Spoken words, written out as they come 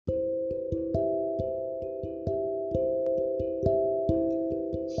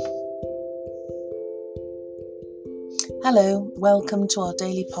Hello, welcome to our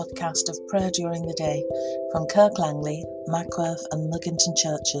daily podcast of prayer during the day from Kirk Langley, Mackworth and Muggington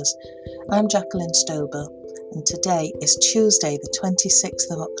Churches. I'm Jacqueline Stober and today is Tuesday the 26th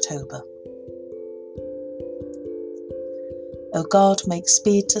of October. O God, make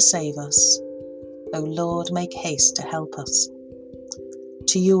speed to save us. O Lord, make haste to help us.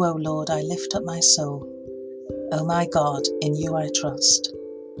 To you, O Lord, I lift up my soul. O my God, in you I trust.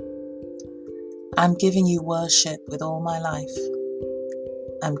 I'm giving you worship with all my life.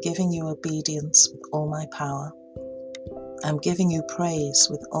 I'm giving you obedience with all my power. I'm giving you praise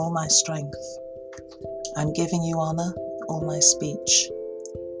with all my strength. I'm giving you honour with all my speech.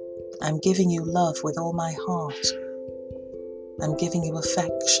 I'm giving you love with all my heart. I'm giving you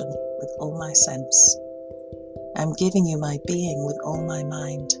affection with all my sense. I'm giving you my being with all my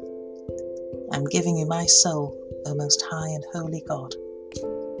mind. I'm giving you my soul, O most high and holy God.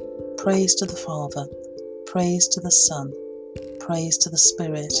 Praise to the Father, praise to the Son, praise to the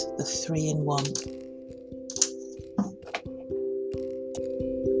Spirit, the three in one.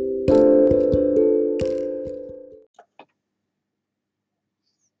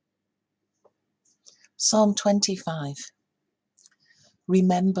 Psalm 25.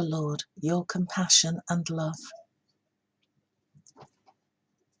 Remember, Lord, your compassion and love.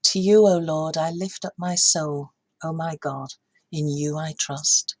 To you, O Lord, I lift up my soul, O my God, in you I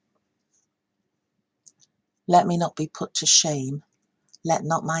trust. Let me not be put to shame. Let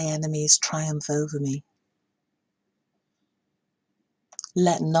not my enemies triumph over me.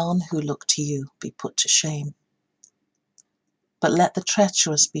 Let none who look to you be put to shame. But let the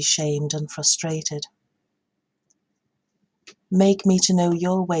treacherous be shamed and frustrated. Make me to know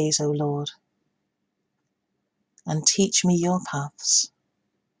your ways, O Lord, and teach me your paths.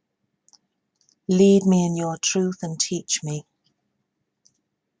 Lead me in your truth and teach me.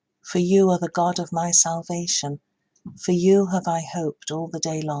 For you are the God of my salvation. For you have I hoped all the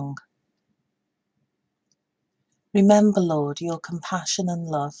day long. Remember, Lord, your compassion and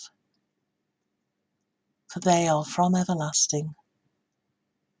love, for they are from everlasting.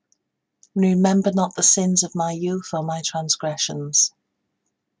 Remember not the sins of my youth or my transgressions,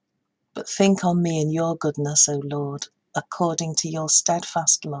 but think on me in your goodness, O Lord, according to your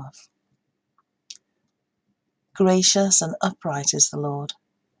steadfast love. Gracious and upright is the Lord.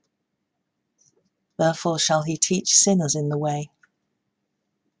 Therefore shall he teach sinners in the way.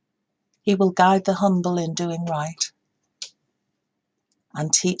 He will guide the humble in doing right,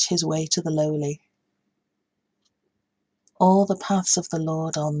 and teach his way to the lowly. All the paths of the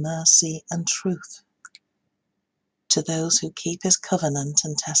Lord are mercy and truth to those who keep his covenant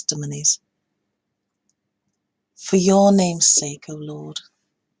and testimonies. For your name's sake, O Lord,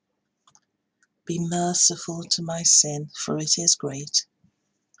 be merciful to my sin, for it is great.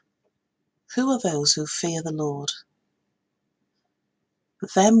 Who are those who fear the Lord?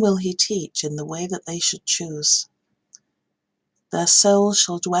 Them will he teach in the way that they should choose. Their souls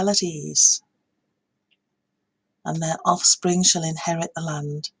shall dwell at ease, and their offspring shall inherit the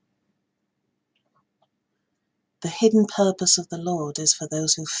land. The hidden purpose of the Lord is for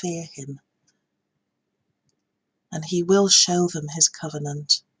those who fear him, and he will show them his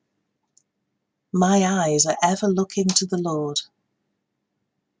covenant. My eyes are ever looking to the Lord,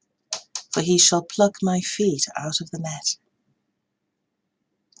 for he shall pluck my feet out of the net.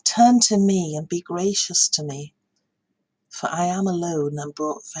 Turn to me and be gracious to me, for I am alone and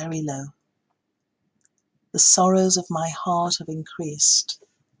brought very low. The sorrows of my heart have increased.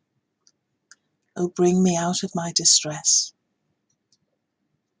 O bring me out of my distress.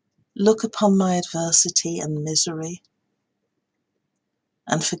 Look upon my adversity and misery,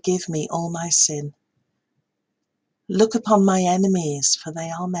 and forgive me all my sin. Look upon my enemies, for they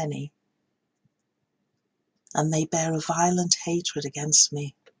are many, and they bear a violent hatred against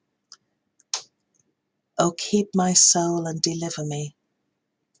me. O keep my soul and deliver me.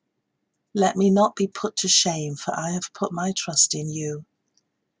 Let me not be put to shame, for I have put my trust in you.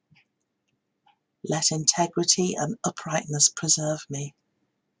 Let integrity and uprightness preserve me,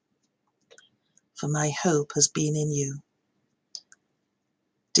 for my hope has been in you.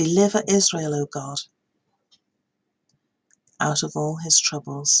 Deliver Israel, O God, out of all his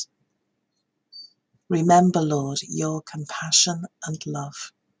troubles. Remember, Lord, your compassion and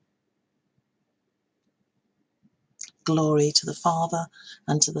love. Glory to the Father,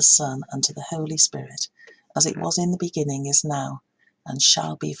 and to the Son, and to the Holy Spirit, as it was in the beginning, is now, and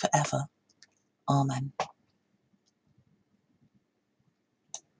shall be forever. Amen.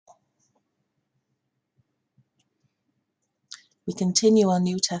 We continue our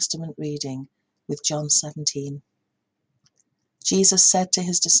New Testament reading with John 17. Jesus said to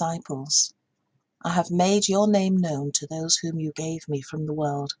his disciples, I have made your name known to those whom you gave me from the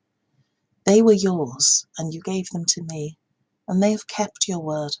world. They were yours, and you gave them to me, and they have kept your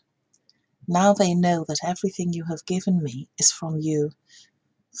word. Now they know that everything you have given me is from you,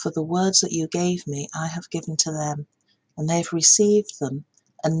 for the words that you gave me I have given to them, and they have received them,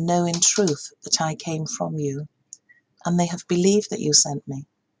 and know in truth that I came from you, and they have believed that you sent me.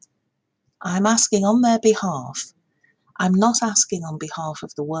 I am asking on their behalf. I'm not asking on behalf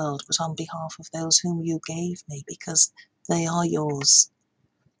of the world, but on behalf of those whom you gave me, because they are yours.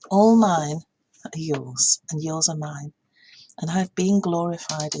 All mine are yours, and yours are mine, and I have been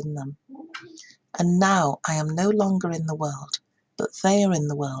glorified in them. And now I am no longer in the world, but they are in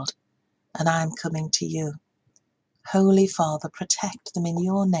the world, and I am coming to you. Holy Father, protect them in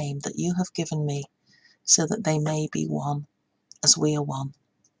your name that you have given me, so that they may be one, as we are one.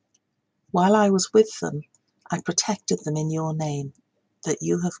 While I was with them, I protected them in your name that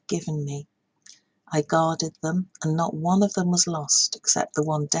you have given me. I guarded them, and not one of them was lost, except the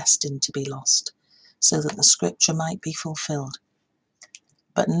one destined to be lost, so that the scripture might be fulfilled.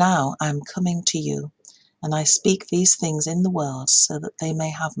 But now I am coming to you, and I speak these things in the world, so that they may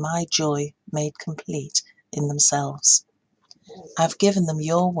have my joy made complete in themselves. I have given them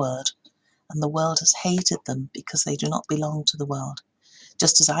your word, and the world has hated them because they do not belong to the world,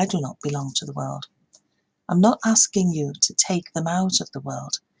 just as I do not belong to the world. I'm not asking you to take them out of the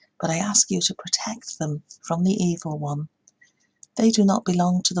world, but I ask you to protect them from the evil one. They do not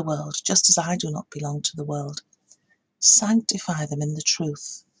belong to the world, just as I do not belong to the world. Sanctify them in the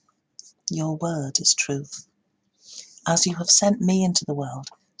truth. Your word is truth. As you have sent me into the world,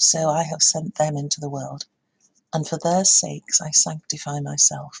 so I have sent them into the world. And for their sakes I sanctify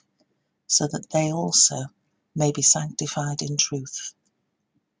myself, so that they also may be sanctified in truth.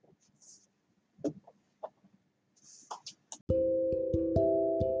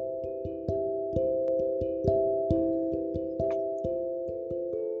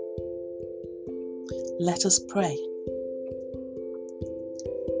 Let us pray.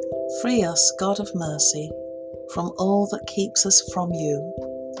 Free us, God of mercy, from all that keeps us from you.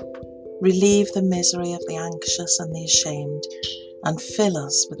 Relieve the misery of the anxious and the ashamed, and fill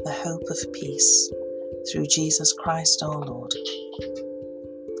us with the hope of peace, through Jesus Christ our Lord.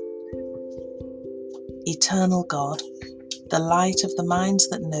 Eternal God, the light of the minds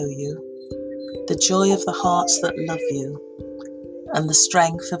that know you, the joy of the hearts that love you, and the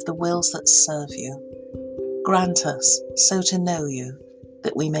strength of the wills that serve you, grant us so to know you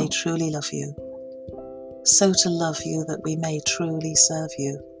that we may truly love you, so to love you that we may truly serve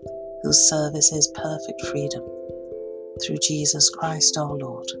you, whose service is perfect freedom, through Jesus Christ our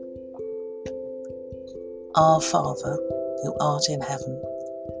Lord. Our Father, who art in heaven,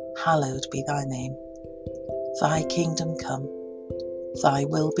 hallowed be thy name. Thy kingdom come, thy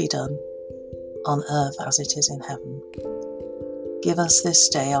will be done, on earth as it is in heaven. Give us this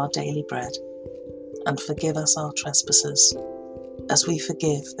day our daily bread, and forgive us our trespasses, as we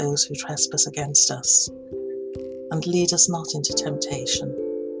forgive those who trespass against us. And lead us not into temptation,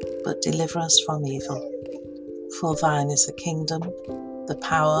 but deliver us from evil. For thine is the kingdom, the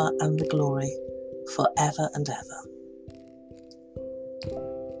power, and the glory, for ever and ever.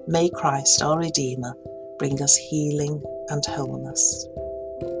 May Christ, our Redeemer, bring us healing and wholeness.